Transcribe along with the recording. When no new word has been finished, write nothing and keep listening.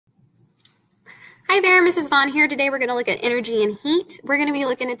Hi there, Mrs. Vaughn here. Today we're going to look at energy and heat. We're going to be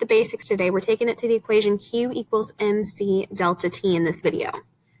looking at the basics today. We're taking it to the equation Q equals mc delta T in this video.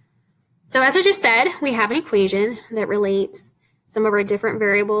 So as I just said, we have an equation that relates some of our different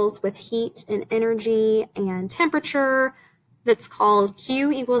variables with heat and energy and temperature that's called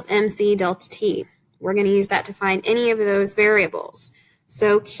Q equals mc delta T. We're going to use that to find any of those variables.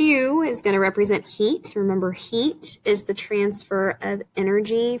 So Q is going to represent heat. Remember, heat is the transfer of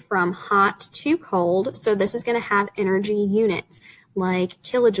energy from hot to cold. So this is going to have energy units like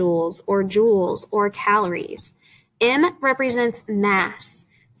kilojoules or joules or calories. M represents mass.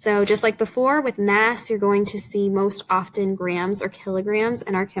 So just like before with mass, you're going to see most often grams or kilograms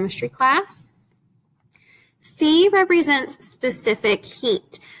in our chemistry class. C represents specific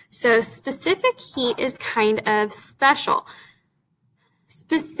heat. So specific heat is kind of special.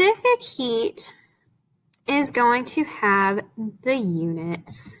 Specific heat is going to have the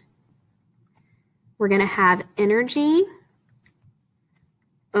units. We're going to have energy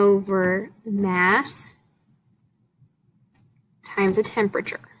over mass times a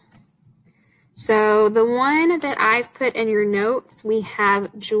temperature. So the one that I've put in your notes, we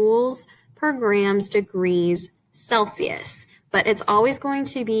have joules per grams degrees Celsius. But it's always going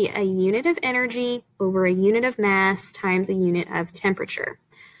to be a unit of energy over a unit of mass times a unit of temperature.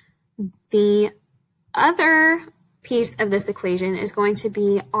 The other piece of this equation is going to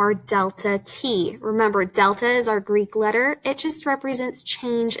be our delta T. Remember, delta is our Greek letter. It just represents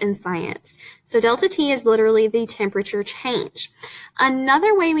change in science. So delta T is literally the temperature change.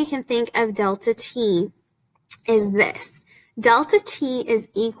 Another way we can think of delta T is this. Delta T is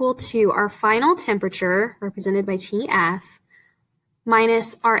equal to our final temperature, represented by TF,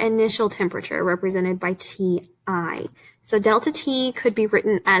 minus our initial temperature, represented by Ti. So delta T could be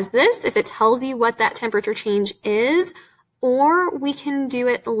written as this if it tells you what that temperature change is, or we can do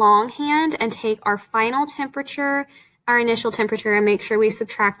it longhand and take our final temperature, our initial temperature, and make sure we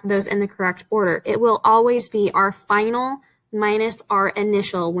subtract those in the correct order. It will always be our final minus our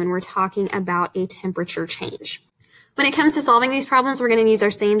initial when we're talking about a temperature change. When it comes to solving these problems, we're going to use our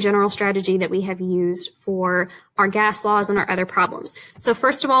same general strategy that we have used for our gas laws and our other problems. So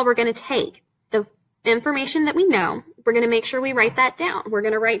first of all, we're going to take the information that we know. We're going to make sure we write that down. We're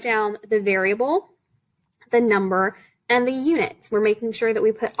going to write down the variable, the number, and the units. We're making sure that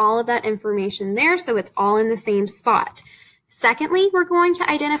we put all of that information there so it's all in the same spot. Secondly, we're going to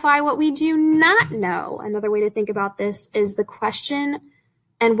identify what we do not know. Another way to think about this is the question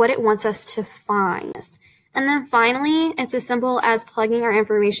and what it wants us to find. And then finally, it's as simple as plugging our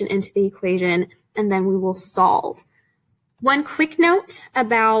information into the equation, and then we will solve. One quick note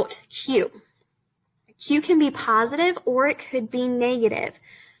about Q. Q can be positive or it could be negative.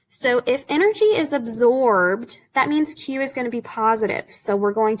 So if energy is absorbed, that means Q is going to be positive. So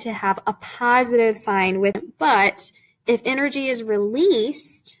we're going to have a positive sign with it. But if energy is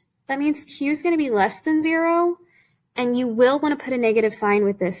released, that means Q is going to be less than 0. And you will want to put a negative sign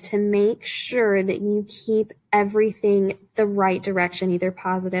with this to make sure that you keep everything the right direction, either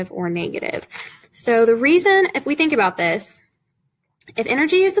positive or negative. So the reason, if we think about this, if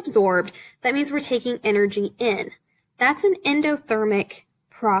energy is absorbed, that means we're taking energy in. That's an endothermic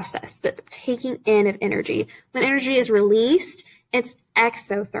process, the taking in of energy. When energy is released, it's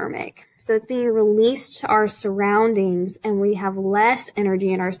exothermic. So it's being released to our surroundings and we have less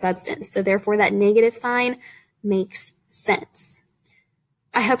energy in our substance. So therefore that negative sign makes sense.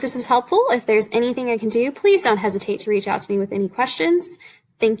 I hope this was helpful. If there's anything I can do, please don't hesitate to reach out to me with any questions.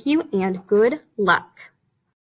 Thank you and good luck.